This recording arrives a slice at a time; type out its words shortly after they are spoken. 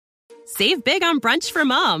Save big on brunch for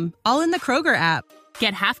mom, all in the Kroger app.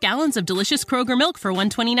 Get half gallons of delicious Kroger milk for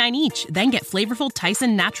 $1.29 each. Then get flavorful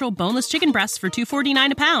Tyson natural boneless chicken breasts for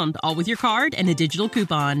 $2.49 a pound, all with your card and a digital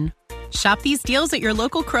coupon. Shop these deals at your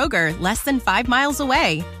local Kroger, less than 5 miles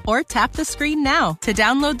away. Or tap the screen now to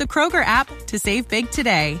download the Kroger app to save big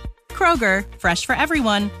today. Kroger, fresh for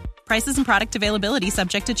everyone. Prices and product availability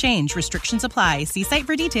subject to change. Restrictions apply. See site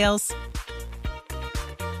for details.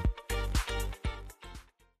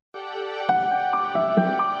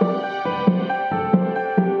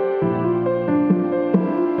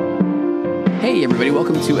 Hey everybody,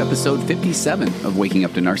 welcome to episode 57 of Waking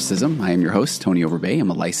Up to Narcissism. I am your host, Tony Overbay. I'm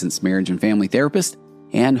a licensed marriage and family therapist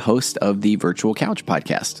and host of the Virtual Couch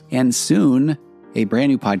podcast. And soon, a brand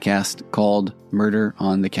new podcast called Murder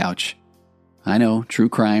on the Couch. I know, true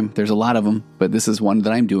crime, there's a lot of them, but this is one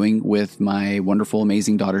that I'm doing with my wonderful,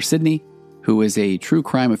 amazing daughter, Sydney, who is a true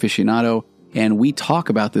crime aficionado. And we talk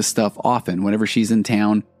about this stuff often. Whenever she's in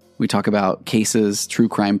town, we talk about cases, true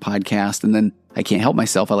crime podcast, and then I can't help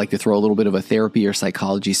myself. I like to throw a little bit of a therapy or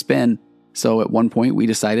psychology spin. So at one point we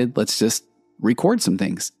decided, let's just record some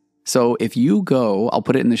things. So if you go, I'll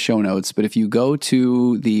put it in the show notes, but if you go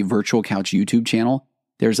to the Virtual Couch YouTube channel,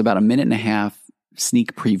 there's about a 1.5-minute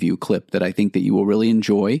sneak preview clip that I think that you will really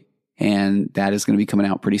enjoy. And that is going to be coming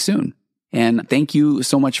out pretty soon. And thank you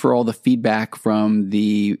so much for all the feedback from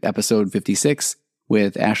the episode 56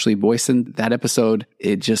 with Ashley Boyson. That episode,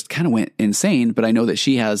 it just kind of went insane, but I know that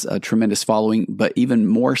she has a tremendous following, but even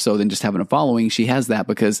more so than just having a following, she has that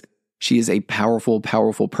because she is a powerful,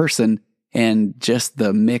 powerful person. And just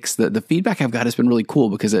the mix, the feedback I've got has been really cool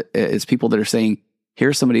because it's people that are saying,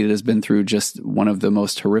 here's somebody that has been through just one of the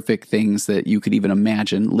most horrific things that you could even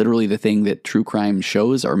imagine, literally the thing that true crime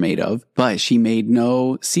shows are made of. But she made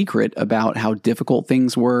no secret about how difficult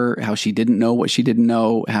things were, how she didn't know what she didn't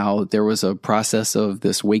know, how there was a process of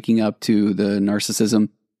this waking up to the narcissism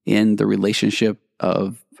in the relationship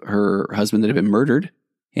of her husband that had been murdered,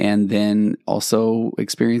 and then also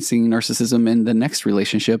experiencing narcissism in the next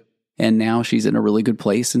relationship. And now she's in a really good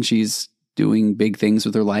place and she's doing big things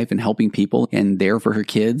with her life and helping people and there for her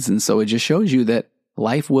kids. And so it just shows you that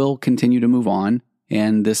life will continue to move on.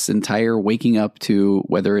 And this entire waking up to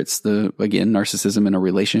whether it's narcissism in a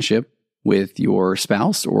relationship with your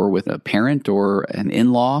spouse or with a parent or an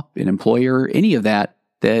in-law, an employer, any of that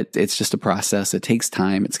it's just a process. It takes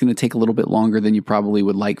time. It's going to take a little bit longer than you probably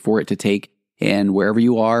would like for it to take. And wherever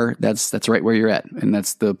you are, that's right where you're at. And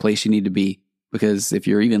that's the place you need to be. Because if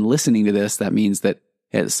you're even listening to this, that means that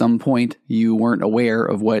at some point, you weren't aware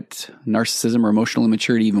of what narcissism or emotional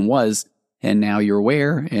immaturity even was, and now you're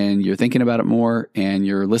aware, and you're thinking about it more, and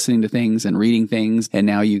you're listening to things and reading things, and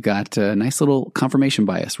now you got a nice little confirmation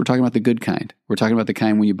bias. We're talking about the good kind. We're talking about the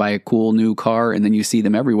kind when you buy a cool new car, and then you see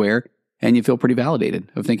them everywhere, and you feel pretty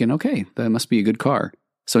validated of thinking, okay, that must be a good car.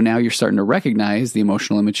 So now you're starting to recognize the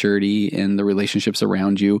emotional immaturity in the relationships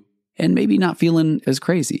around you, and maybe not feeling as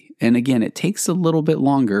crazy. And again, it takes a little bit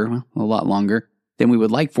longer, a lot longer, then we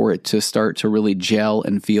would like for it to start to really gel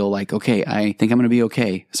and feel like, okay, I think I'm going to be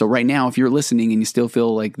okay. So right now, if you're listening and you still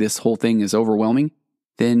feel like this whole thing is overwhelming,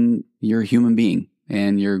 then you're a human being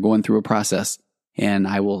and you're going through a process. And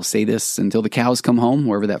I will say this until the cows come home,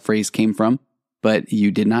 wherever that phrase came from, but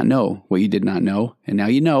you did not know what you did not know. And now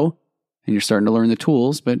you know, and you're starting to learn the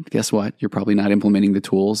tools, but guess what? You're probably not implementing the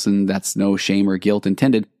tools, and that's no shame or guilt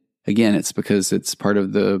intended. Again, it's because it's part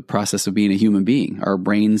of the process of being a human being. Our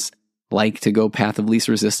brains like to go path of least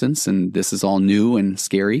resistance, and this is all new and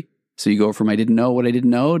scary. So you go from I didn't know what I didn't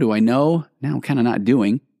know to I know, now I'm kind of not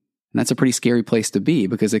doing. And that's a pretty scary place to be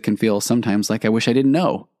because it can feel sometimes like I wish I didn't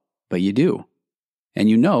know, but you do. And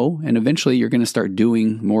you know, and eventually you're going to start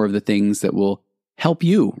doing more of the things that will help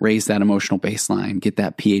you raise that emotional baseline, get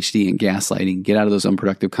that PhD in gaslighting, get out of those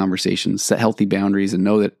unproductive conversations, set healthy boundaries, and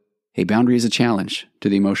know that a boundary is a challenge to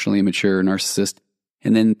the emotionally immature narcissist.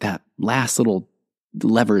 And then that last little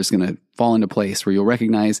lever is going to fall into place where you'll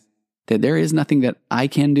recognize that there is nothing that I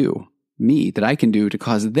can do, that I can do to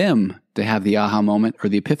cause them to have the aha moment or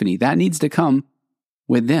the epiphany. That needs to come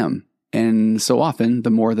with them. And so often, the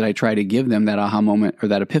more that I try to give them that aha moment or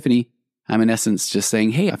that epiphany, I'm in essence just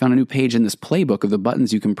saying, hey, I found a new page in this playbook of the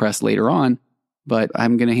buttons you can press later on, but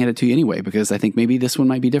I'm going to hand it to you anyway because I think maybe this one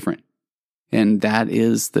might be different. And that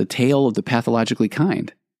is the tale of the pathologically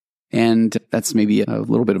kind. And that's maybe a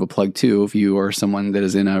little bit of a plug too. If you are someone that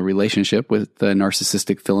is in a relationship with the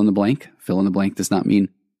narcissistic fill in the blank does not mean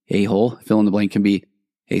a-hole. Fill in the blank can be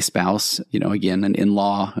a spouse, again, an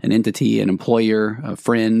in-law, an entity, an employer, a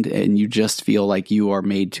friend, and you just feel like you are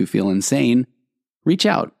made to feel insane. reach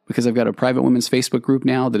out, because I've got a private women's Facebook group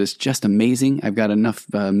now that is just amazing. I've got enough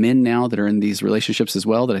men now that are in these relationships as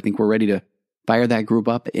well that I think we're ready to fire that group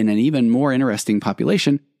up in an even more interesting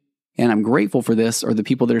population. And I'm grateful for this, or the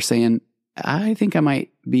people that are saying, I think I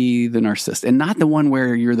might be the narcissist, and not the one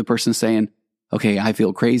where you're the person saying, okay, I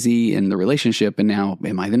feel crazy in the relationship, and now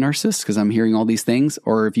am I the narcissist because I'm hearing all these things?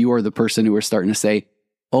 Or if you are the person who are starting to say,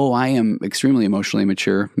 oh, I am extremely emotionally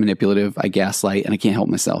immature, manipulative, I gaslight, and I can't help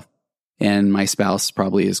myself, and my spouse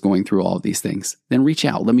probably is going through all of these things, then reach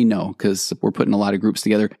out. Let me know, because we're putting a lot of groups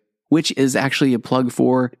together, which is actually a plug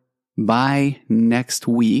for by next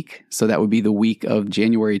week. So that would be the week of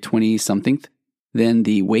January 20-something. Then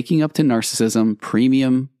the Waking Up to Narcissism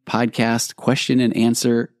premium podcast question and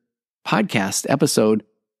answer podcast episode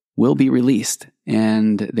will be released.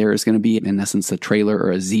 And there is going to be, in essence, a trailer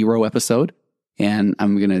or a 0 episode. And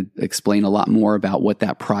I'm going to explain a lot more about what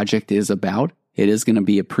that project is about. It is going to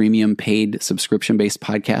be a premium paid subscription-based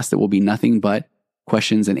podcast that will be nothing but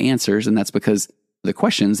questions and answers. And that's because the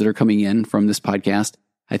questions that are coming in from this podcast,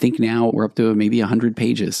 I think now we're up to maybe 100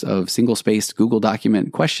 pages of single-spaced Google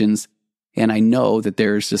document questions. And I know that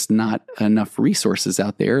there's just not enough resources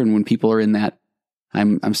out there. And when people are in that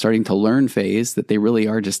I'm starting to learn phase, that they really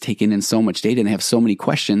are just taking in so much data and they have so many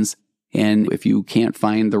questions. And if you can't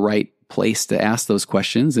find the right place to ask those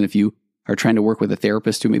questions, and if you are trying to work with a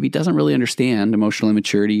therapist who maybe doesn't really understand emotional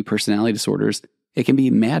immaturity, personality disorders, it can be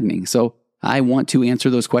maddening. So I want to answer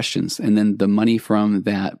those questions. And then the money from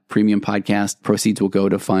that premium podcast proceeds will go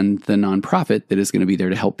to fund the nonprofit that is going to be there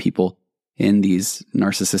to help people in these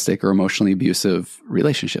narcissistic or emotionally abusive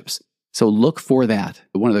relationships. So look for that.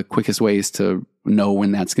 One of the quickest ways to know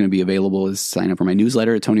when that's going to be available is sign up for my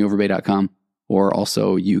newsletter at TonyOverbay.com. Or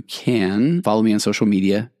also you can follow me on social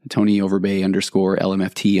media,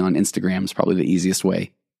 TonyOverbay_LMFT on Instagram is probably the easiest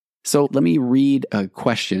way. So let me read a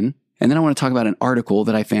question, and then I want to talk about an article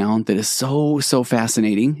that I found that is so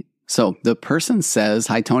fascinating. So the person says,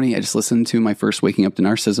 hi, Tony, I just listened to my first Waking Up to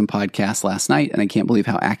Narcissism podcast last night, and I can't believe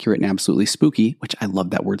how accurate and absolutely spooky, which I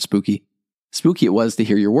love that word spooky it was to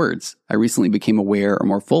hear your words. I recently became aware, or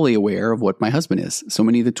more fully aware, of what my husband is. So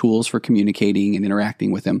many of the tools for communicating and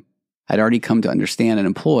interacting with him I'd already come to understand and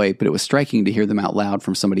employ, but it was striking to hear them out loud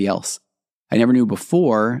from somebody else. I never knew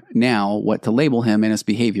before now what to label him and his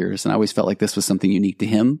behaviors, and I always felt like this was something unique to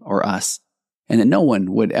him or us, and that no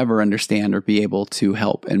one would ever understand or be able to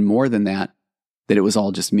help. And more than that, that it was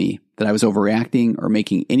all just me, that I was overreacting or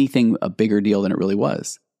making anything a bigger deal than it really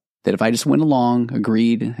was. That if I just went along,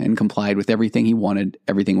 agreed, and complied with everything he wanted,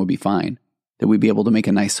 everything would be fine. That we'd be able to make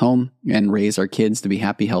a nice home and raise our kids to be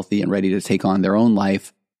happy, healthy, and ready to take on their own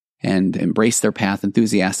life and embrace their path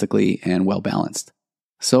enthusiastically and well-balanced.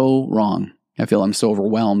 So wrong. I feel I'm so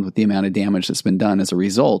overwhelmed with the amount of damage that's been done as a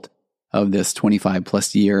result of this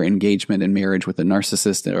 25-plus year engagement and marriage with a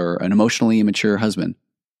narcissist or an emotionally immature husband.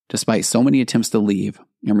 Despite so many attempts to leave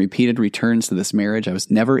and repeated returns to this marriage, I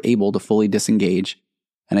was never able to fully disengage,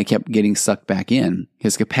 and I kept getting sucked back in.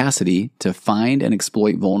 His capacity to find and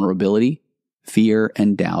exploit vulnerability, fear,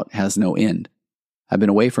 and doubt has no end. I've been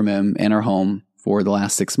away from him and our home for the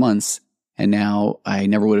last 6 months, and now I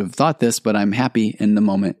never would have thought this, but I'm happy in the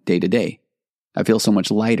moment day to day. I feel so much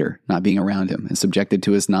lighter not being around him and subjected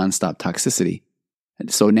to his nonstop toxicity.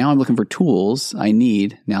 So now I'm looking for tools I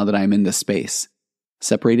need now that I'm in this space,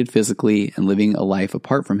 separated physically and living a life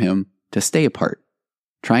apart from him, to stay apart,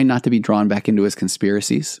 trying not to be drawn back into his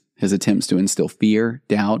conspiracies, his attempts to instill fear,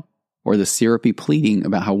 doubt, or the syrupy pleading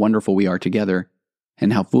about how wonderful we are together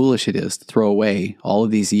and how foolish it is to throw away all of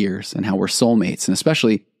these years and how we're soulmates, and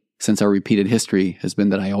especially since our repeated history has been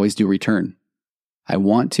that I always do return. I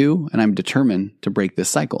want to, and I'm determined to break this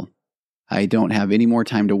cycle. I don't have any more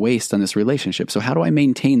time to waste on this relationship. So how do I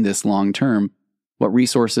maintain this long term? What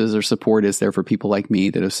resources or support is there for people like me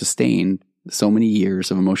that have sustained so many years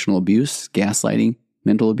of emotional abuse, gaslighting,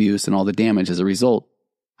 mental abuse, and all the damage as a result?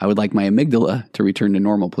 I would like my amygdala to return to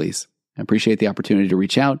normal, please. I appreciate the opportunity to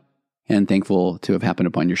reach out and thankful to have happened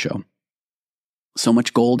upon your show. So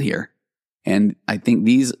much gold here. And I think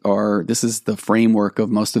this is the framework of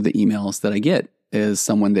most of the emails that I get, is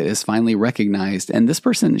someone that is finally recognized. And this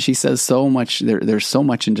person, she says so much, there's so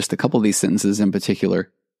much in just a couple of these sentences in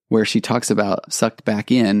particular, where she talks about sucked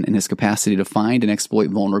back in, and his capacity to find and exploit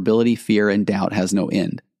vulnerability, fear, and doubt has no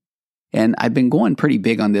end. And I've been going pretty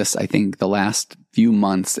big on this, I think, the last few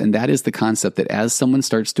months, and that is the concept that as someone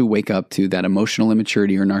starts to wake up to that emotional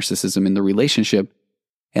immaturity or narcissism in the relationship,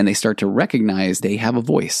 and they start to recognize they have a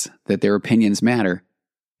voice, that their opinions matter.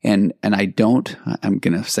 And I'm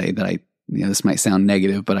going to say that this might sound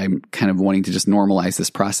negative, but I'm kind of wanting to just normalize this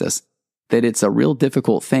process, that it's a real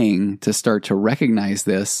difficult thing to start to recognize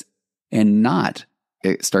this and not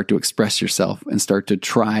start to express yourself and start to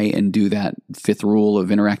try and do that fifth rule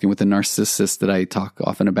of interacting with the narcissist that I talk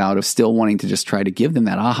often about, of still wanting to just try to give them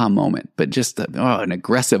that aha moment, but just an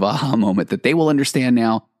aggressive aha moment that they will understand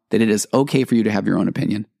now that it is okay for you to have your own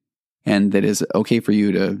opinion, and that it is okay for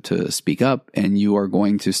you to speak up, and you are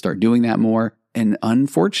going to start doing that more. And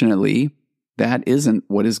unfortunately, that isn't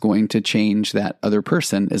what is going to change that other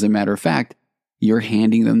person. As a matter of fact, you're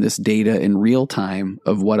handing them this data in real time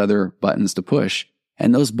of what other buttons to push.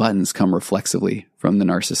 And those buttons come reflexively from the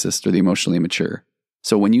narcissist or the emotionally immature.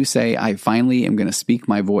 So when you say, I finally am going to speak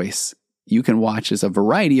my voice, you can watch as a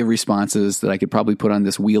variety of responses that I could probably put on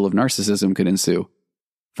this wheel of narcissism could ensue.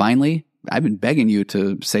 Finally, I've been begging you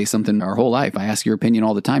to say something our whole life. I ask your opinion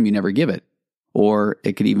all the time. You never give it. Or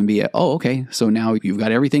it could even be, okay, so now you've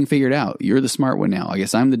got everything figured out. You're the smart one now. I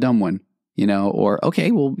guess I'm the dumb one. Or, okay,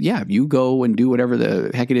 well, yeah, you go and do whatever the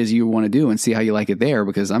heck it is you want to do and see how you like it there,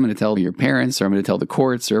 because I'm going to tell your parents, or I'm going to tell the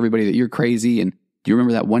courts or everybody that you're crazy. And do you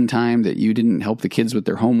remember that one time that you didn't help the kids with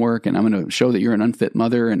their homework? And I'm going to show that you're an unfit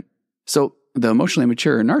mother. And so the emotionally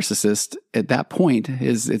immature narcissist at that point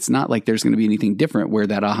it's not like there's going to be anything different, where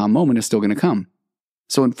that aha moment is still going to come.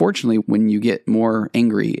 So unfortunately, when you get more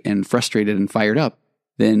angry and frustrated and fired up,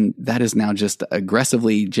 then that is now just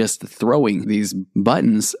aggressively just throwing these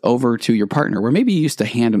buttons over to your partner, where maybe you used to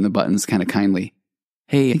hand them the buttons kind of kindly.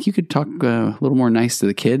 Hey, I think you could talk a little more nice to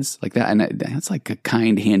the kids like that. And that's like a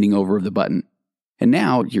kind handing over of the button. And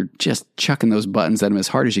now you're just chucking those buttons at them as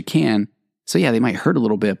hard as you can. So yeah, they might hurt a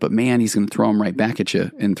little bit, but man, he's going to throw them right back at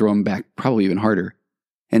you, and throw them back probably even harder.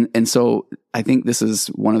 And so I think this is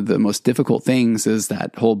one of the most difficult things, is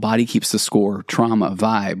that whole body keeps the score trauma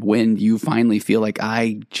vibe, when you finally feel like,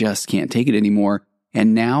 I just can't take it anymore.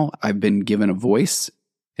 And now I've been given a voice,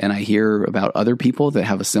 and I hear about other people that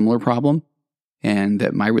have a similar problem, and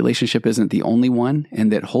that my relationship isn't the only one,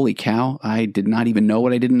 and that, holy cow, I did not even know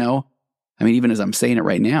what I didn't know. I mean, even as I'm saying it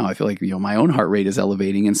right now, I feel like, my own heart rate is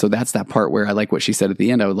elevating. And so that's that part where I like what she said at the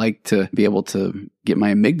end. I would like to be able to get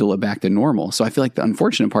my amygdala back to normal. So I feel like the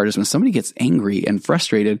unfortunate part is when somebody gets angry and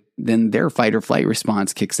frustrated, then their fight or flight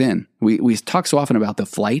response kicks in. We talk so often about the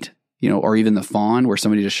flight, or even the fawn, where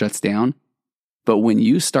somebody just shuts down. But when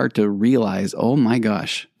you start to realize, oh my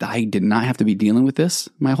gosh, I did not have to be dealing with this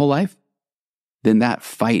my whole life, then that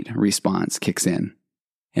fight response kicks in.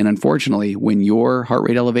 And unfortunately, when your heart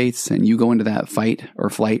rate elevates and you go into that fight or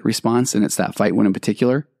flight response, and it's that fight one in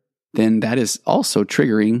particular, then that is also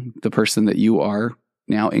triggering the person that you are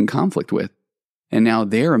now in conflict with. And now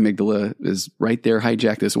their amygdala is right there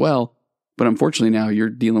hijacked as well. But unfortunately, now you're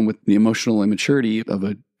dealing with the emotional immaturity of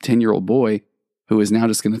a 10-year-old boy who is now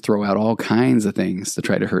just going to throw out all kinds of things to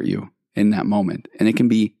try to hurt you in that moment. And it can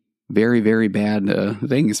be very, very bad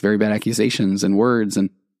things, very bad accusations and words.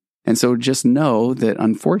 And so just know that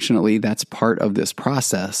unfortunately, that's part of this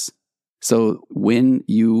process. So when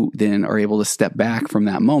you then are able to step back from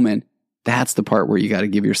that moment, that's the part where you got to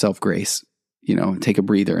give yourself grace, take a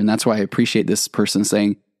breather. And that's why I appreciate this person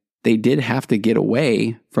saying they did have to get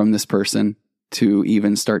away from this person to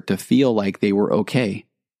even start to feel like they were okay.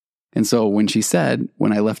 And so when she said,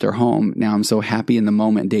 when I left our home, now I'm so happy in the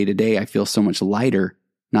moment, day to day, I feel so much lighter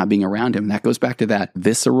not being around him. That goes back to that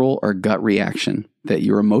visceral or gut reaction, that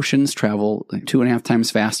your emotions travel 2.5 times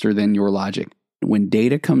faster than your logic. When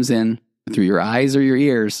data comes in through your eyes or your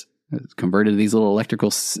ears, it's converted to these little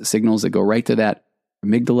electrical signals that go right to that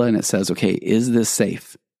amygdala, and it says, okay, is this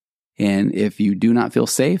safe? And if you do not feel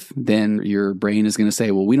safe, then your brain is going to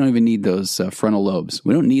say, well, we don't even need those frontal lobes.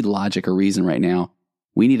 We don't need logic or reason right now.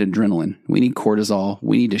 We need adrenaline. We need cortisol.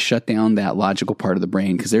 We need to shut down that logical part of the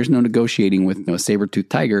brain, because there's no negotiating with a saber-toothed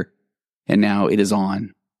tiger. And now it is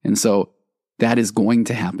on. And so that is going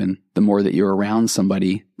to happen the more that you're around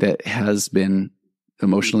somebody that has been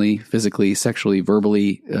emotionally, physically, sexually,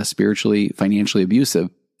 verbally, spiritually, financially abusive.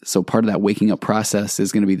 So part of that waking up process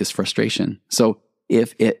is going to be this frustration. So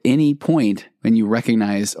if at any point when you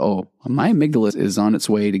recognize, oh, my amygdala is on its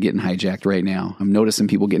way to getting hijacked right now, I'm noticing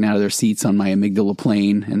people getting out of their seats on my amygdala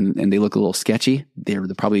plane and they look a little sketchy. They're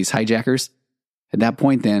probably these hijackers. At that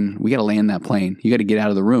point, then we got to land that plane. You got to get out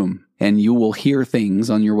of the room, and you will hear things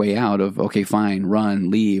on your way out of, okay, fine, run,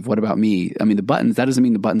 leave. What about me? I mean, the buttons, that doesn't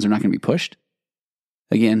mean the buttons are not going to be pushed.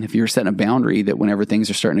 Again, if you're setting a boundary that whenever things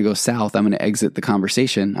are starting to go south, I'm going to exit the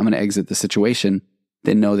conversation, I'm going to exit the situation,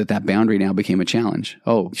 then know that that boundary now became a challenge.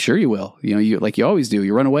 Oh, sure you will. You like you always do.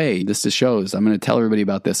 You run away. This just shows. I'm going to tell everybody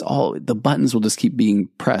about this. Oh, the buttons will just keep being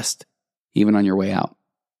pressed even on your way out.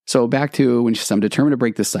 So back to when she said, I'm determined to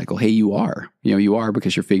break this cycle. Hey, you are. You are,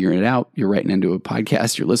 because you're figuring it out. You're writing into a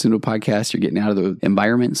podcast. You're listening to a podcast. You're getting out of the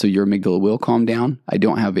environment. So your amygdala will calm down. I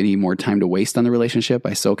don't have any more time to waste on the relationship.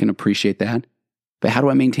 I so can appreciate that. But how do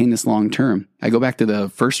I maintain this long term? I go back to the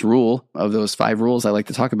first rule of those 5 rules I like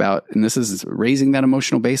to talk about, and this is raising that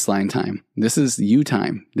emotional baseline time. This is you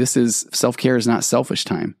time. This is self-care is not selfish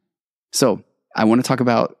time. So I want to talk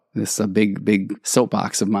about this, a big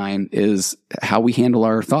soapbox of mine is how we handle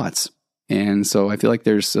our thoughts. And so I feel like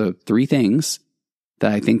there's 3 things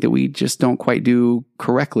that I think that we just don't quite do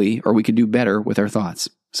correctly, or we could do better with our thoughts.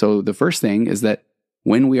 So the first thing is that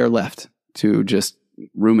when we are left to just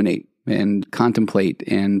ruminate and contemplate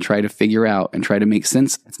and try to figure out and try to make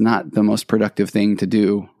sense, it's not the most productive thing to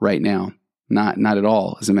do right now. Not at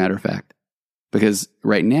all, as a matter of fact. Because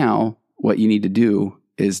right now, what you need to do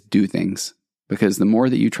is do things. Because the more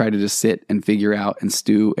that you try to just sit and figure out and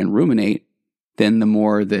stew and ruminate, then the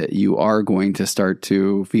more that you are going to start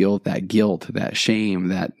to feel that guilt, that shame,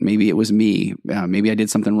 that maybe it was me, maybe I did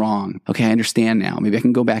something wrong. Okay, I understand now. Maybe I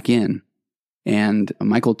can go back in. And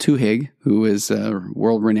Michael Tuhig, who is a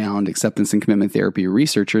world-renowned acceptance and commitment therapy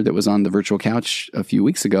researcher that was on the Virtual Couch a few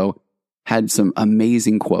weeks ago, had some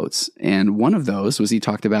amazing quotes. And one of those was he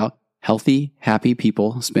talked about healthy, happy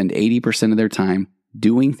people spend 80% of their time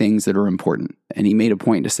doing things that are important. And he made a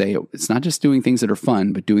point to say it's not just doing things that are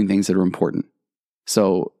fun, but doing things that are important.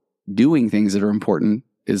 So doing things that are important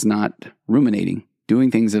is not ruminating.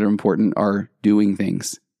 Doing things that are important are doing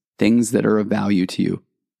things that are of value to you,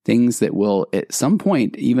 things that will, at some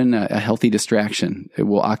point, even a healthy distraction, it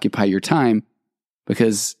will occupy your time.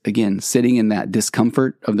 Because again, sitting in that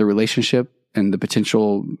discomfort of the relationship and the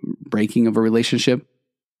potential breaking of a relationship,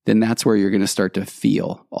 then that's where you're going to start to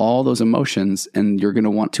feel all those emotions, and you're going to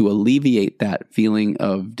want to alleviate that feeling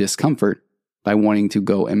of discomfort by wanting to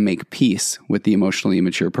go and make peace with the emotionally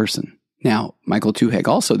immature person. Now, Michael Tuhig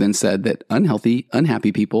also then said that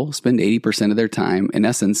unhappy people spend 80% of their time, in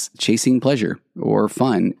essence, chasing pleasure or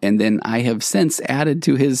fun. And then I have since added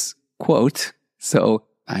to his quote, so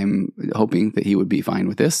I'm hoping that he would be fine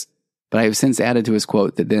with this, but I have since added to his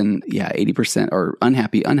quote that then, 80% or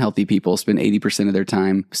unhealthy people spend 80% of their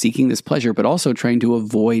time seeking this pleasure, but also trying to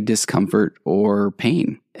avoid discomfort or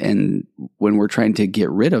pain. And when we're trying to get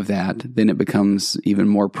rid of that, then it becomes even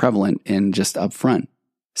more prevalent and just upfront.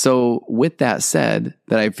 So with that said,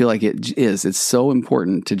 that I feel like it's so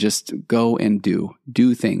important to just go and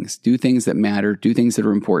do things that matter, do things that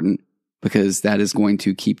are important, because that is going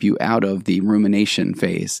to keep you out of the rumination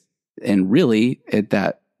phase. And really, at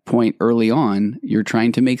that point early on, you're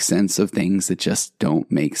trying to make sense of things that just don't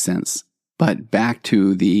make sense. But back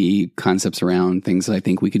to the concepts around things that I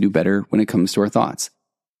think we could do better when it comes to our thoughts.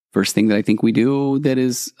 First thing that I think we do that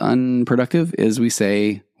is unproductive is we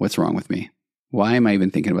say, what's wrong with me? Why am I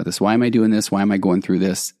even thinking about this? Why am I doing this? Why am I going through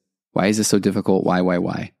this? Why is this so difficult?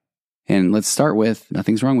 Why? And let's start with,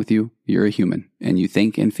 nothing's wrong with you. You're a human, and you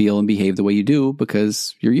think and feel and behave the way you do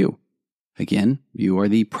because you're you. Again, you are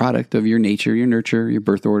the product of your nature, your nurture, your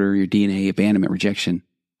birth order, your DNA, abandonment, rejection,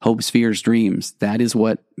 hopes, fears, dreams. That is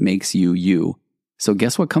what makes you you. So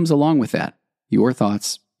guess what comes along with that? Your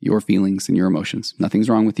thoughts, your feelings, and your emotions. Nothing's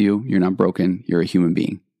wrong with you. You're not broken. You're a human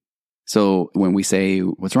being. So when we say,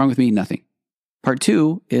 what's wrong with me? Nothing. Part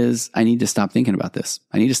 2 is, I need to stop thinking about this.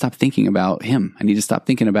 I need to stop thinking about him. I need to stop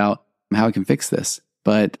thinking about how I can fix this.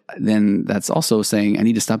 But then that's also saying, I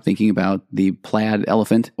need to stop thinking about the plaid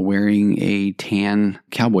elephant wearing a tan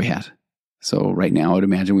cowboy hat. So right now, I would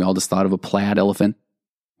imagine we all just thought of a plaid elephant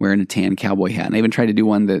wearing a tan cowboy hat. And I even tried to do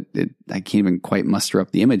one that I can't even quite muster up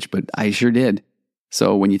the image, but I sure did.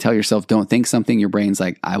 So when you tell yourself, don't think something, your brain's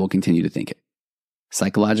like, I will continue to think it.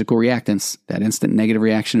 Psychological reactance, that instant negative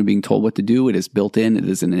reaction of being told what to do, it is built in, it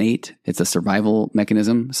is innate, it's a survival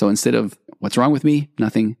mechanism. So instead of, what's wrong with me?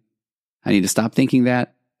 Nothing. I need to stop thinking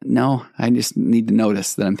that. No, I just need to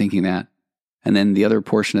notice that I'm thinking that. And then the other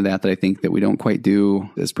portion of that I think that we don't quite do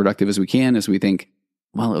as productive as we can is we think,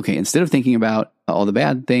 well, okay, instead of thinking about all the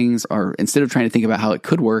bad things, or instead of trying to think about how it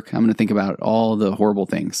could work, I'm going to think about all the horrible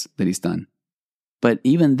things that he's done. But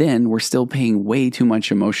even then, we're still paying way too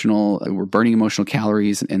much we're burning emotional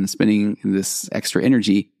calories and spending this extra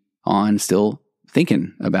energy on still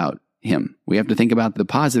thinking about him. We have to think about the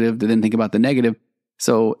positive to then think about the negative.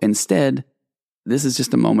 So instead, this is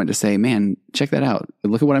just a moment to say, man, check that out.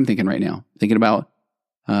 Look at what I'm thinking right now. Thinking about,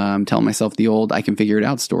 I'm telling myself the old, I can figure it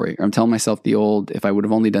out story. Or I'm telling myself the old, if I would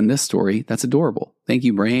have only done this story, that's adorable. Thank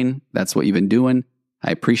you, brain. That's what you've been doing.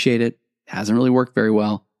 I appreciate it. It hasn't really worked very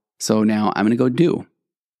well. So now I'm going to go do.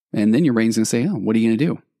 And then your brain's going to say, oh, what are you going to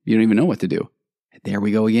do? You don't even know what to do. There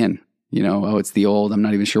we go again. It's the old, I'm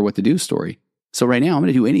not even sure what to do story. So right now I'm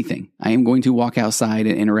going to do anything. I am going to walk outside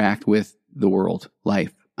and interact with the world,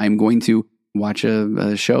 life. I'm going to watch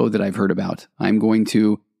a show that I've heard about. I'm going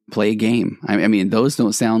to play a game. I mean, those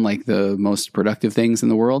don't sound like the most productive things in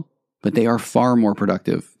the world, but they are far more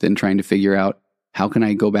productive than trying to figure out how can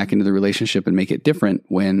I go back into the relationship and make it different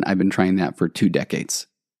when I've been trying that for 2 decades.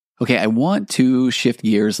 Okay, I want to shift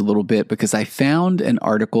gears a little bit because I found an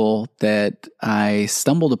article that I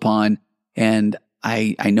stumbled upon, and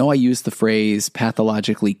I know I use the phrase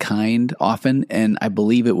pathologically kind often, and I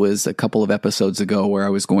believe it was a couple of episodes ago where I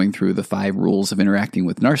was going through the 5 rules of interacting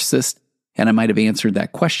with narcissists, and I might have answered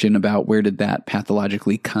that question about where did that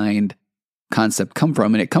pathologically kind concept come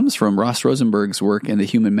from, and it comes from Ross Rosenberg's work in the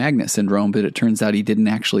Human Magnet Syndrome, but it turns out he didn't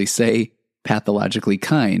actually say pathologically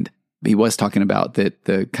kind. He was talking about that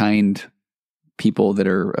the kind people that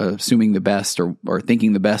are assuming the best or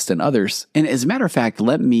thinking the best in others. And as a matter of fact,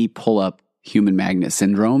 let me pull up Human Magnet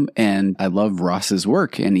Syndrome. And I love Ross's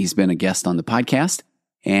work, and he's been a guest on the podcast.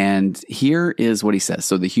 And here is what he says.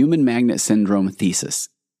 So the Human Magnet Syndrome thesis.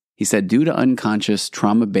 He said, due to unconscious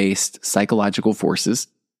trauma-based psychological forces,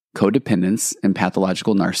 codependents and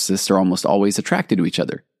pathological narcissists are almost always attracted to each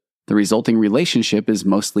other. The resulting relationship is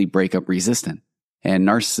mostly breakup resistant. And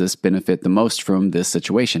narcissists benefit the most from this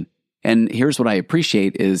situation. And here's what I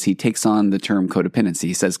appreciate is he takes on the term codependency.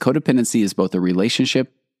 He says codependency is both a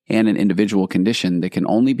relationship and an individual condition that can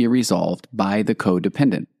only be resolved by the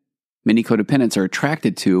codependent. Many codependents are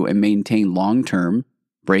attracted to and maintain long-term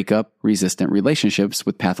breakup-resistant relationships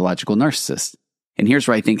with pathological narcissists. And here's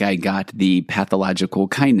where I think I got the pathological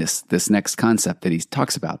kindness, this next concept that he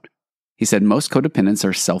talks about. He said most codependents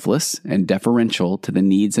are selfless and deferential to the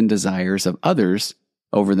needs and desires of others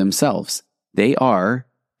over themselves. They are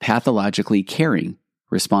pathologically caring,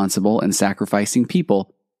 responsible, and sacrificing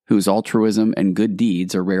people whose altruism and good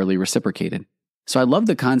deeds are rarely reciprocated. So I love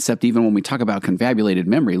the concept even when we talk about confabulated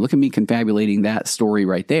memory. Look at me confabulating that story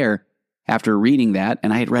right there after reading that,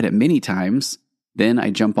 and I had read it many times. Then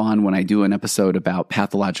I jump on when I do an episode about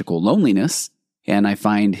pathological loneliness, and I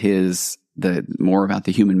find more about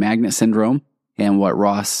the Human Magnet Syndrome and what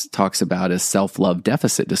Ross talks about as self-love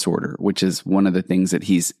deficit disorder, which is one of the things that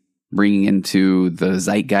he's bringing into the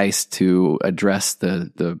zeitgeist to address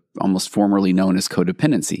the almost formerly known as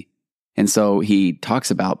codependency. And so he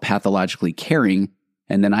talks about pathologically caring,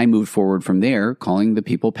 and then I moved forward from there, calling the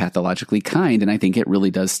people pathologically kind, and I think it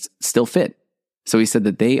really does still fit. So he said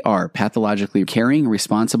that they are pathologically caring,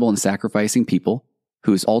 responsible, and sacrificing people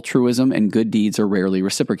whose altruism and good deeds are rarely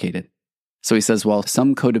reciprocated. So he says, while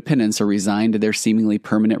some codependents are resigned to their seemingly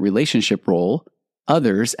permanent relationship role,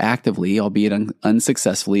 others actively, albeit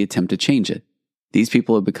unsuccessfully, attempt to change it. These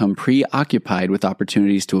people have become preoccupied with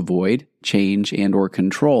opportunities to avoid, change, and or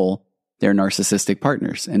control their narcissistic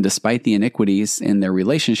partners. And despite the iniquities in their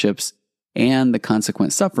relationships and the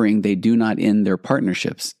consequent suffering, they do not end their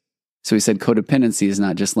partnerships. So he said codependency is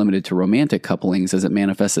not just limited to romantic couplings as it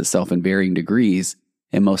manifests itself in varying degrees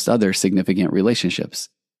in most other significant relationships.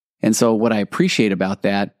 And so what I appreciate about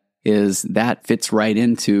that is that fits right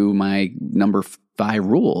into my number 5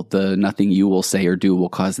 rule. The nothing you will say or do will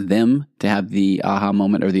cause them to have the aha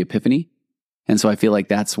moment or the epiphany. And so I feel like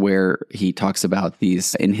that's where he talks about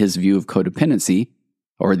these, in his view of codependency,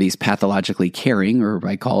 or these pathologically caring, or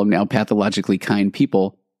I call them now pathologically kind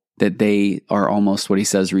people, that they are almost what he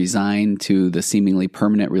says resigned to the seemingly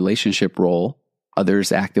permanent relationship role,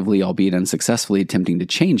 others actively, albeit unsuccessfully, attempting to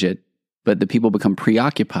change it. But the people become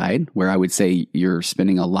preoccupied, where I would say you're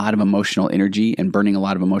spending a lot of emotional energy and burning a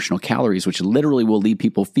lot of emotional calories, which literally will leave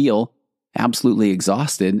people feel absolutely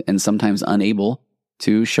exhausted and sometimes unable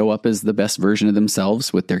to show up as the best version of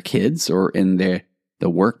themselves with their kids or in the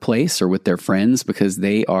workplace or with their friends, because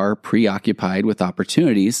they are preoccupied with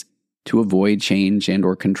opportunities to avoid, change, and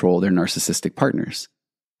or control their narcissistic partners.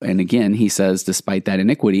 And again, he says, despite that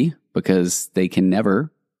iniquity, because they can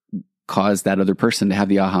never cause that other person to have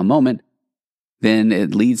the aha moment, then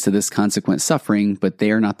it leads to this consequent suffering, but they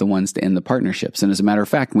are not the ones to end the partnerships. And as a matter of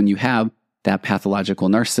fact, when you have that pathological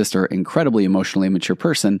narcissist or incredibly emotionally immature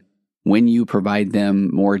person, when you provide them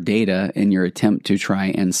more data in your attempt to try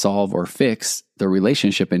and solve or fix the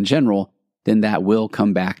relationship in general, then that will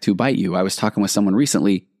come back to bite you. I was talking with someone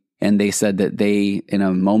recently, and they said that they, in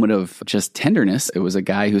a moment of just tenderness, it was a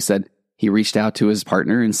guy who said he reached out to his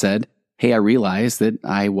partner and said, hey, I realized that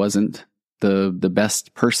I wasn't the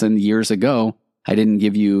best person years ago. I didn't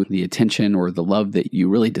give you the attention or the love that you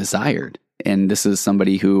really desired. And this is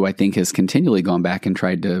somebody who I think has continually gone back and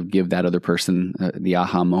tried to give that other person the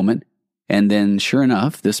aha moment. And then sure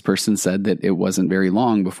enough, this person said that it wasn't very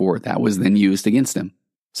long before that was then used against him.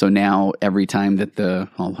 So now every time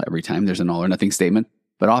there's an all or nothing statement,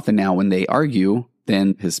 but often now when they argue,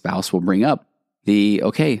 then his spouse will bring up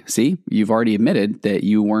okay, see, you've already admitted that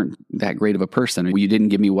you weren't that great of a person, or you didn't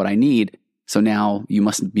give me what I need. So now you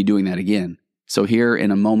mustn't be doing that again. So here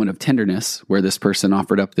in a moment of tenderness where this person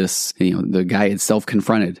offered up this, the guy had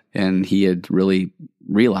self-confronted and he had really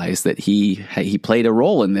realized that he played a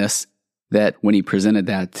role in this, that when he presented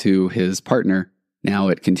that to his partner, now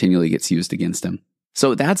it continually gets used against him.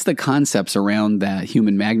 So that's the concepts around that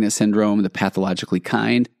human magnet syndrome, the pathologically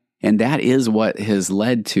kind. And that is what has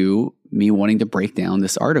led to me wanting to break down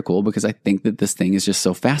this article, because I think that this thing is just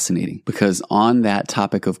so fascinating. Because on that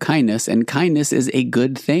topic of kindness, and kindness is a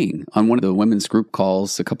good thing. On one of the women's group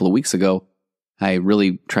calls a couple of weeks ago, I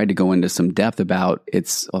really tried to go into some depth about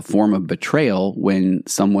it's a form of betrayal when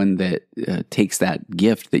someone that takes that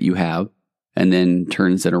gift that you have and then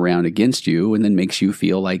turns it around against you and then makes you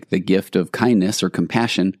feel like the gift of kindness or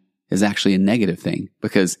compassion is actually a negative thing.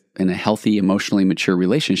 Because in a healthy, emotionally mature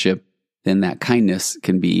relationship, then that kindness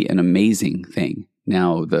can be an amazing thing.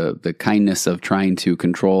 Now, the kindness of trying to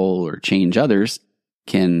control or change others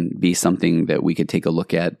can be something that we could take a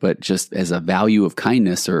look at, but just as a value of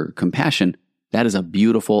kindness or compassion, that is a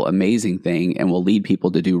beautiful, amazing thing and will lead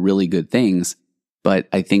people to do really good things. But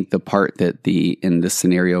I think the part that in this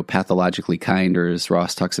scenario, pathologically kind, or as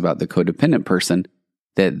Ross talks about, the codependent person,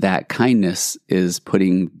 that kindness is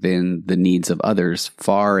putting then the needs of others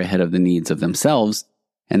far ahead of the needs of themselves.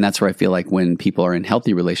 And that's where I feel like when people are in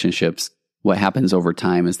healthy relationships, what happens over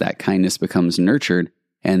time is that kindness becomes nurtured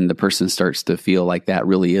and the person starts to feel like that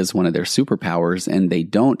really is one of their superpowers, and they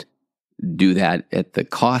don't do that at the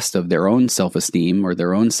cost of their own self-esteem or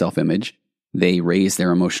their own self-image. They raise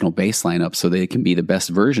their emotional baseline up so they can be the best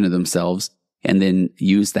version of themselves and then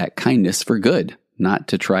use that kindness for good, not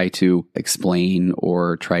to try to explain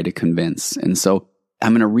or try to convince. And so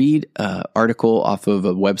I'm going to read an article off of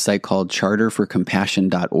a website called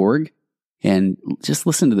charterforcompassion.org, and just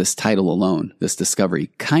listen to this title alone, this discovery.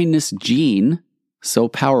 Kindness gene, so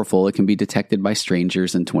powerful it can be detected by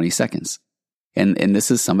strangers in 20 seconds. And this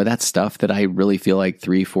is some of that stuff that I really feel like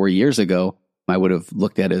 3-4 years ago, I would have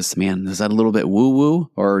looked at as, man, is that a little bit woo-woo?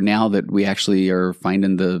 Or now that we actually are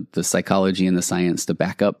finding the psychology and the science to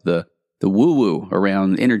back up the woo-woo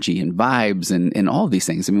around energy and vibes and all of these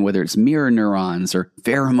things. I mean, whether it's mirror neurons or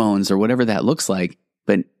pheromones or whatever that looks like.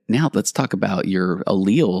 But now let's talk about your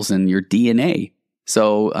alleles and your DNA.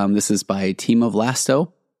 So this is by Tima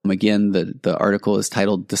Vlasto. Again, the article is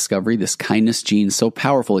titled Discovery, this kindness gene so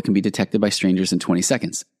powerful it can be detected by strangers in 20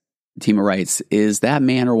 seconds. Tima writes, is that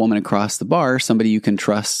man or woman across the bar somebody you can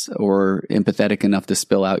trust or empathetic enough to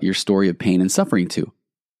spill out your story of pain and suffering to?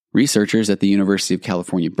 Researchers at the University of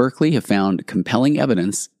California, Berkeley have found compelling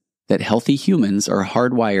evidence that healthy humans are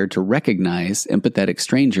hardwired to recognize empathetic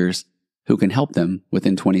strangers who can help them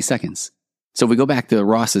within 20 seconds. So if we go back to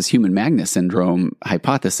Ross's human magnet syndrome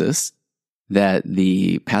hypothesis, that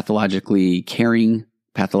the pathologically caring,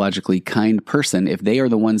 pathologically kind person, if they are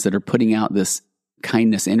the ones that are putting out this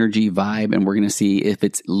kindness energy vibe, and we're going to see if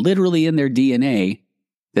it's literally in their DNA,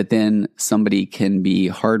 that then somebody can be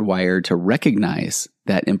hardwired to recognize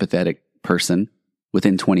that empathetic person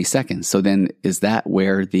within 20 seconds. So then is that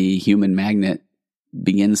where the human magnet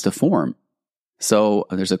begins to form? So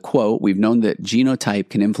there's a quote, we've known that genotype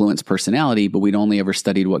can influence personality, but we'd only ever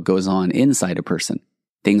studied what goes on inside a person.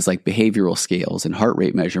 Things like behavioral scales and heart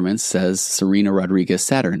rate measurements, says Serena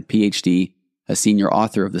Rodriguez-Saturn, PhD, a senior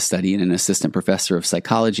author of the study and an assistant professor of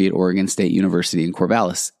psychology at Oregon State University in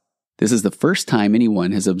Corvallis. This is the first time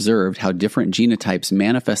anyone has observed how different genotypes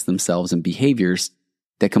manifest themselves in behaviors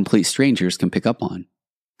that complete strangers can pick up on.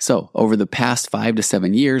 So, over the past 5 to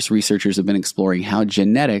 7 years, researchers have been exploring how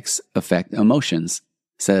genetics affect emotions,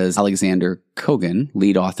 says Alexander Kogan,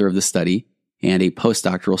 lead author of the study and a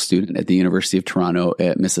postdoctoral student at the University of Toronto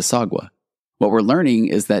at Mississauga. What we're learning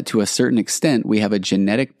is that to a certain extent, we have a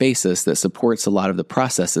genetic basis that supports a lot of the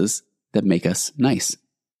processes that make us nice.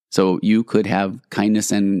 So you could have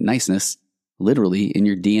kindness and niceness literally in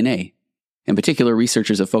your DNA. In particular,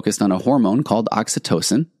 researchers have focused on a hormone called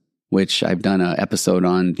oxytocin, which I've done an episode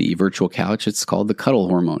on the virtual couch. It's called the cuddle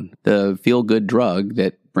hormone, the feel-good drug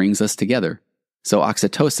that brings us together. So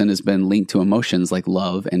oxytocin has been linked to emotions like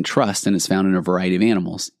love and trust and is found in a variety of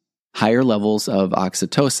animals. Higher levels of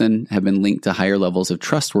oxytocin have been linked to higher levels of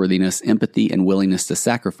trustworthiness, empathy, and willingness to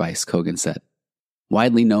sacrifice, Kogan said.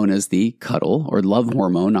 Widely known as the cuddle or love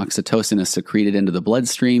hormone, oxytocin is secreted into the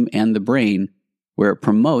bloodstream and the brain, where it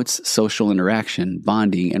promotes social interaction,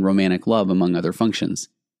 bonding, and romantic love, among other functions.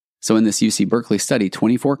 So in this UC Berkeley study,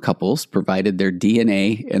 24 couples provided their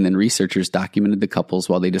DNA, and then researchers documented the couples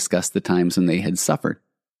while they discussed the times when they had suffered.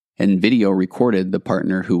 And video recorded the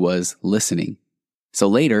partner who was listening. So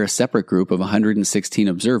later, a separate group of 116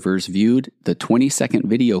 observers viewed the 20-second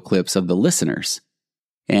video clips of the listeners.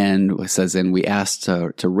 And it says, and we asked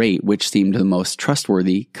to rate which seemed the most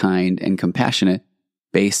trustworthy, kind, and compassionate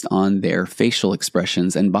based on their facial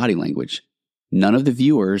expressions and body language. None of the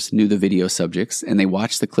viewers knew the video subjects, and they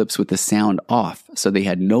watched the clips with the sound off, so they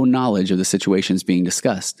had no knowledge of the situations being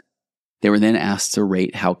discussed. They were then asked to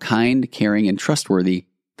rate how kind, caring, and trustworthy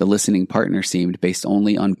the listening partner seemed based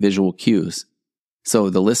only on visual cues. So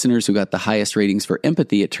the listeners who got the highest ratings for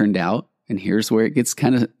empathy, it turned out, and here's where it gets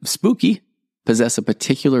kind of spooky, possess a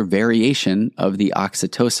particular variation of the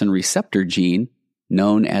oxytocin receptor gene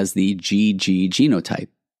known as the GG genotype.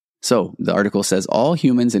 So the article says all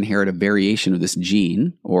humans inherit a variation of this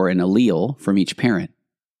gene, or an allele, from each parent.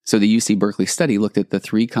 So the UC Berkeley study looked at the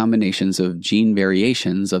 3 combinations of gene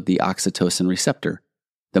variations of the oxytocin receptor.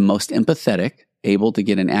 The most empathetic, able to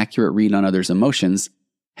get an accurate read on others' emotions,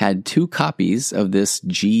 had 2 copies of this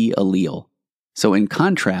G allele. So in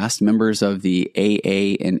contrast, members of the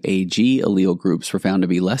AA and AG allele groups were found to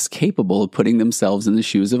be less capable of putting themselves in the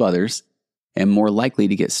shoes of others and more likely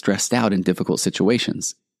to get stressed out in difficult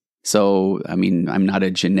situations. So, I mean, I'm not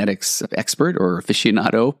a genetics expert or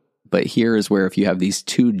aficionado, but here is where if you have these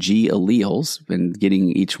 2 G alleles and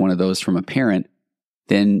getting each one of those from a parent,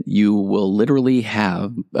 then you will literally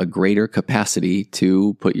have a greater capacity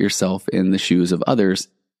to put yourself in the shoes of others.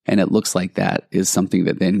 And it looks like that is something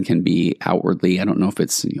that then can be outwardly, I don't know if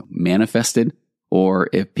it's manifested or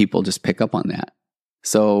if people just pick up on that.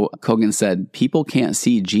 So Kogan said, people can't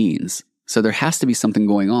see genes. So there has to be something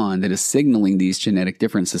going on that is signaling these genetic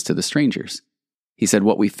differences to the strangers. He said,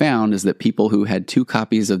 what we found is that people who had 2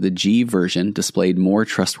 copies of the G version displayed more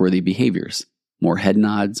trustworthy behaviors, more head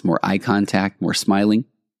nods, more eye contact, more smiling,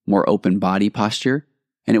 more open body posture.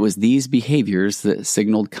 And it was these behaviors that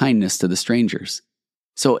signaled kindness to the strangers.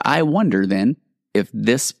 So I wonder then if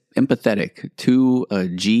this empathetic 2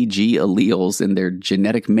 GG alleles in their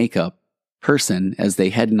genetic makeup person, as they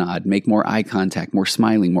head nod, make more eye contact, more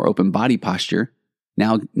smiling, more open body posture,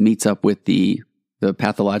 now meets up with the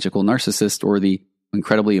pathological narcissist or the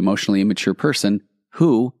incredibly emotionally immature person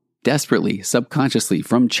who desperately, subconsciously,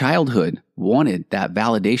 from childhood, wanted that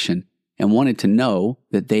validation and wanted to know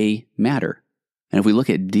that they matter. And if we look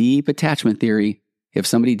at deep attachment theory, if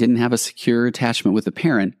somebody didn't have a secure attachment with a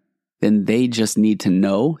parent, then they just need to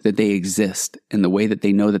know that they exist. And the way that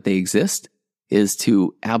they know that they exist is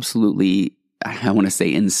to absolutely, I want to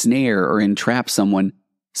say, ensnare or entrap someone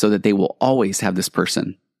so that they will always have this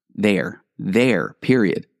person there,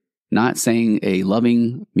 period. Not saying a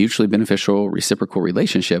loving, mutually beneficial, reciprocal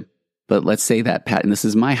relationship, but let's say that, and this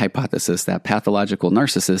is my hypothesis, that pathological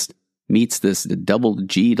narcissist meets this double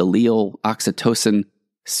G allele, oxytocin,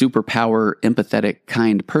 superpower, empathetic,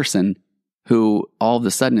 kind person who all of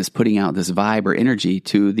a sudden is putting out this vibe or energy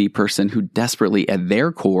to the person who desperately at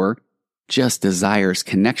their core just desires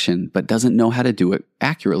connection, but doesn't know how to do it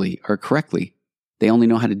accurately or correctly. They only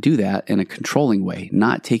know how to do that in a controlling way,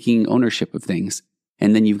 not taking ownership of things.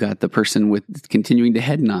 And then you've got the person with continuing to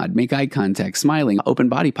head nod, make eye contact, smiling, open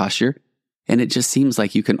body posture. And it just seems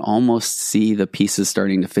like you can almost see the pieces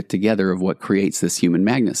starting to fit together of what creates this human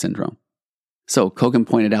magnet syndrome. So Kogan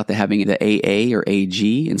pointed out that having the AA or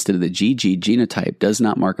AG instead of the GG genotype does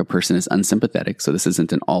not mark a person as unsympathetic. So this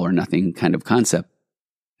isn't an all or nothing kind of concept.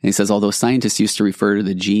 And he says, although scientists used to refer to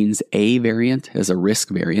the gene's A variant as a risk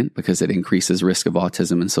variant because it increases risk of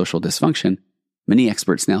autism and social dysfunction, many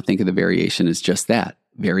experts now think of the variation as just that,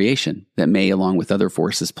 variation, that may, along with other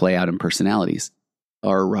forces, play out in personalities.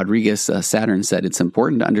 Our Rodriguez Saturn said, it's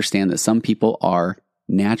important to understand that some people are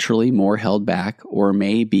naturally more held back or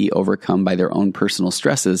may be overcome by their own personal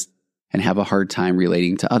stresses and have a hard time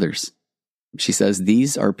relating to others. She says,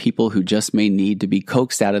 these are people who just may need to be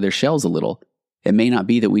coaxed out of their shells a little. It may not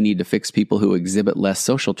be that we need to fix people who exhibit less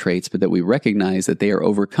social traits, but that we recognize that they are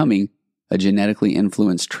overcoming a genetically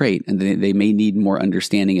influenced trait and they may need more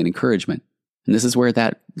understanding and encouragement. And this is where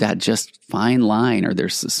that just fine line, or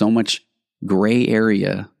there's so much gray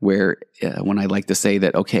area where when I like to say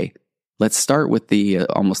that, okay, let's start with the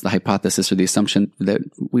almost the hypothesis or the assumption that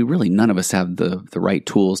we really, none of us have the right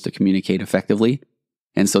tools to communicate effectively.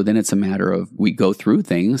 And so then it's a matter of we go through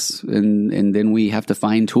things and then we have to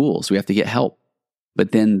find tools. We have to get help.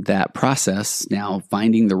 But then that process, now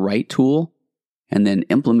finding the right tool and then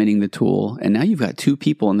implementing the tool, and now you've got 2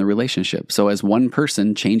 people in the relationship. So as one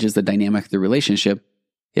person changes the dynamic of the relationship,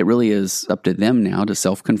 it really is up to them now to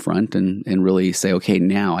self-confront and really say, okay,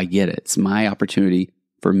 now I get it. It's my opportunity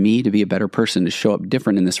for me to be a better person, to show up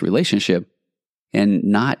different in this relationship and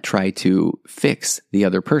not try to fix the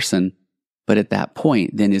other person. But at that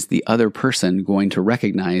point, then is the other person going to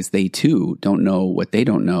recognize they too don't know what they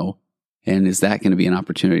don't know? And is that going to be an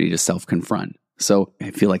opportunity to self-confront? So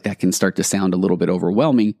I feel like that can start to sound a little bit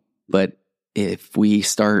overwhelming, but if we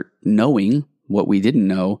start knowing what we didn't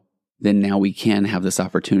know, then now we can have this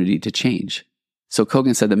opportunity to change. So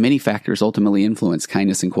Kogan said that many factors ultimately influence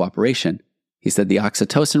kindness and cooperation. He said the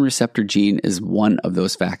oxytocin receptor gene is one of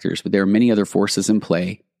those factors, but there are many other forces in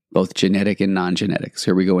play, both genetic and non-genetic. So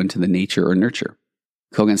here we go into the nature or nurture.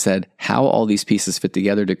 Kogan said how all these pieces fit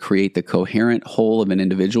together to create the coherent whole of an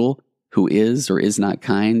individual who is or is not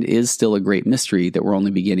kind is still a great mystery that we're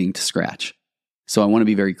only beginning to scratch. So I want to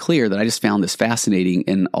be very clear that I just found this fascinating,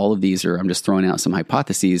 and all of these I'm just throwing out some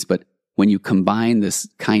hypotheses, but when you combine this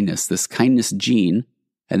kindness gene,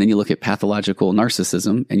 and then you look at pathological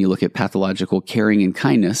narcissism, and you look at pathological caring and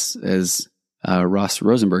kindness, as Ross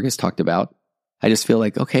Rosenberg has talked about, I just feel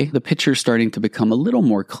like, okay, the picture's starting to become a little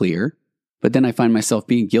more clear, but then I find myself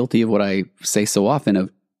being guilty of what I say so often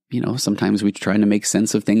of, sometimes we're trying to make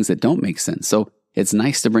sense of things that don't make sense. So it's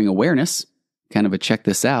nice to bring awareness, kind of a check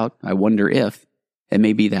this out, I wonder if, and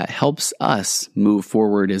maybe that helps us move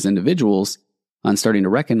forward as individuals on starting to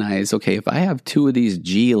recognize, okay, if I have 2 of these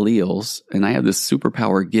G alleles and I have this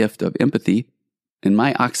superpower gift of empathy and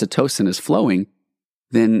my oxytocin is flowing,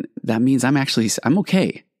 then that means I'm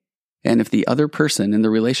okay. And if the other person in the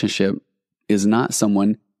relationship is not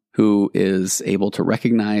someone who is able to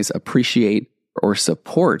recognize, appreciate, or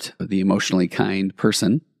support the emotionally kind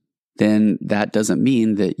person, then that doesn't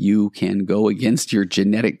mean that you can go against your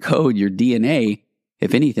genetic code, your DNA.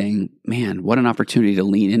 If anything, man, what an opportunity to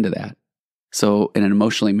lean into that. So in an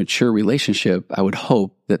emotionally mature relationship, I would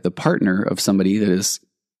hope that the partner of somebody that is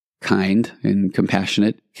kind and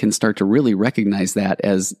compassionate can start to really recognize that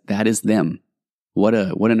as that is them. What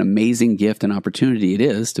an amazing gift and opportunity it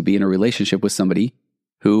is to be in a relationship with somebody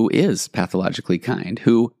who is pathologically kind,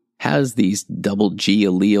 who has these double G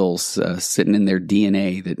alleles sitting in their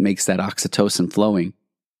DNA that makes that oxytocin flowing.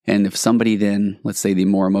 And if somebody then, let's say the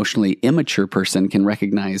more emotionally immature person, can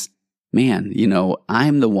recognize, man,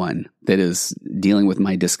 I'm the one that is dealing with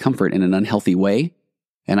my discomfort in an unhealthy way,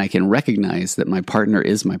 and I can recognize that my partner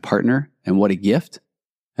is my partner, and what a gift.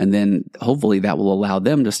 And then hopefully that will allow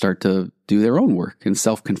them to start to do their own work and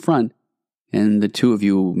self-confront, and the 2 of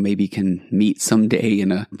you maybe can meet someday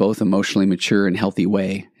in a both emotionally mature and healthy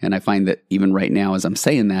way. And I find that even right now, as I'm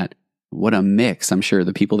saying that, what a mix, I'm sure,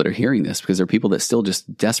 the people that are hearing this, because there are people that still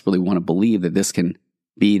just desperately want to believe that this can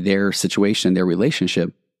be their situation, their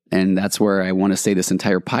relationship. And that's where I want to say this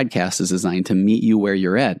entire podcast is designed to meet you where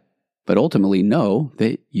you're at, but ultimately know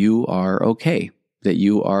that you are okay, that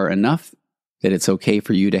you are enough, that it's okay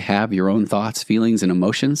for you to have your own thoughts, feelings, and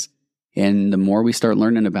emotions. And the more we start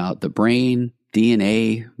learning about the brain,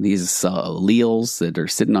 DNA, these alleles that are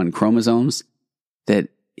sitting on chromosomes, that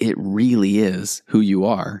it really is who you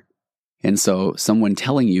are. And so someone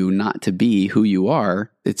telling you not to be who you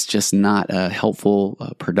are, it's just not a helpful,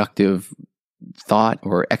 productive thought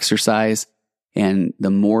or exercise. And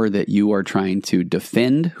the more that you are trying to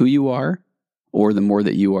defend who you are, or the more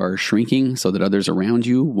that you are shrinking so that others around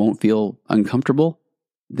you won't feel uncomfortable,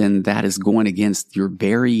 then that is going against your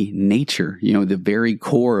very nature, the very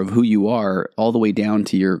core of who you are, all the way down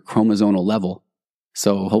to your chromosomal level.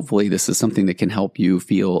 So hopefully this is something that can help you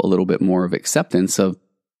feel a little bit more of acceptance of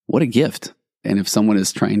what a gift. And if someone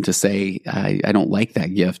is trying to say, I don't like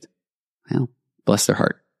that gift, well, bless their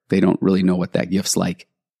heart. They don't really know what that gift's like.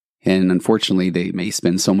 And unfortunately, they may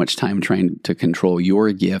spend so much time trying to control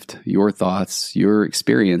your gift, your thoughts, your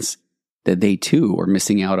experience, that they too are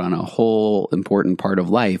missing out on a whole important part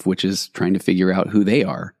of life, which is trying to figure out who they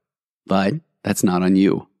are. But that's not on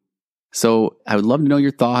you. So I would love to know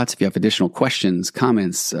your thoughts. If you have additional questions,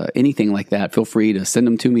 comments, anything like that, feel free to send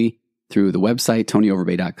them to me through the website,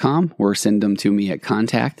 TonyOverbay.com, or send them to me at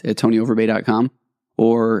contact@TonyOverbay.com.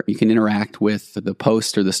 Or you can interact with the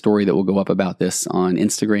post or the story that will go up about this on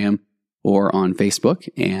Instagram or on Facebook.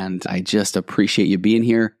 And I just appreciate you being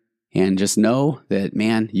here. And just know that,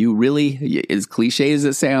 man, you really, as cliche as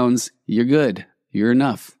it sounds, you're good. You're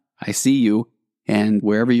enough. I see you. And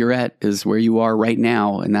wherever you're at is where you are right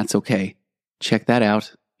now. And that's okay. Check that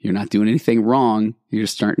out. You're not doing anything wrong. You're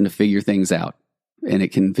just starting to figure things out. And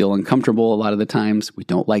it can feel uncomfortable a lot of the times. We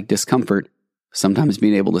don't like discomfort. Sometimes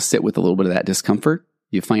being able to sit with a little bit of that discomfort,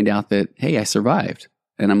 you find out that, hey, I survived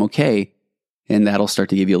and I'm okay. And that'll start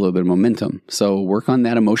to give you a little bit of momentum. So work on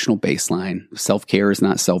that emotional baseline. Self-care is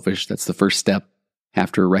not selfish. That's the first step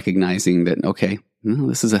after recognizing that, okay,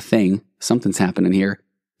 this is a thing. Something's happening here.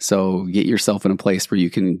 So get yourself in a place where you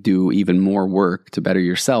can do even more work to better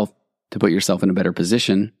yourself, to put yourself in a better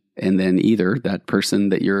position. And then either that person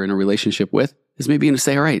that you're in a relationship with is maybe going to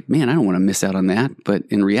say, all right, man, I don't want to miss out on that. But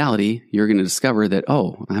in reality, you're going to discover that,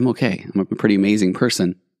 oh, I'm okay. I'm a pretty amazing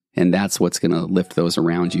person. And that's what's going to lift those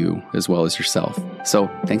around you as well as yourself. So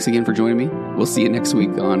thanks again for joining me. We'll see you next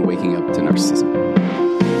week on Waking Up to Narcissism.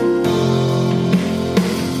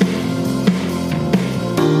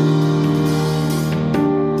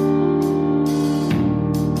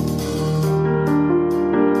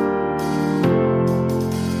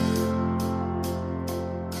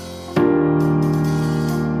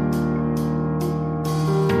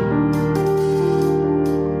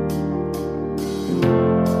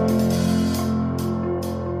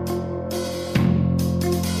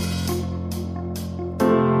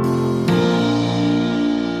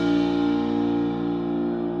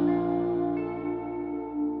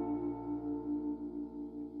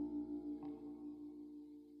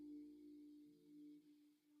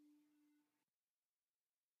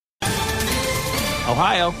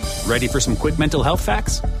 Ohio, ready for some quick mental health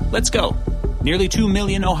facts? Let's go. Nearly 2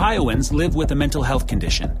 million Ohioans live with a mental health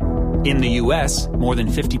condition. In the U.S., more than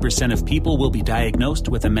 50% of people will be diagnosed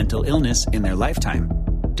with a mental illness in their lifetime.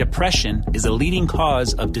 Depression is a leading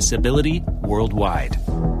cause of disability worldwide.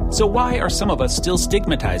 So why are some of us still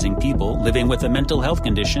stigmatizing people living with a mental health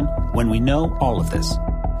condition when we know all of this?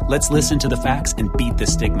 Let's listen to the facts and beat the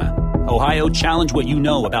stigma. Ohio, challenge what you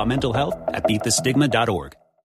know about mental health at beatthestigma.org.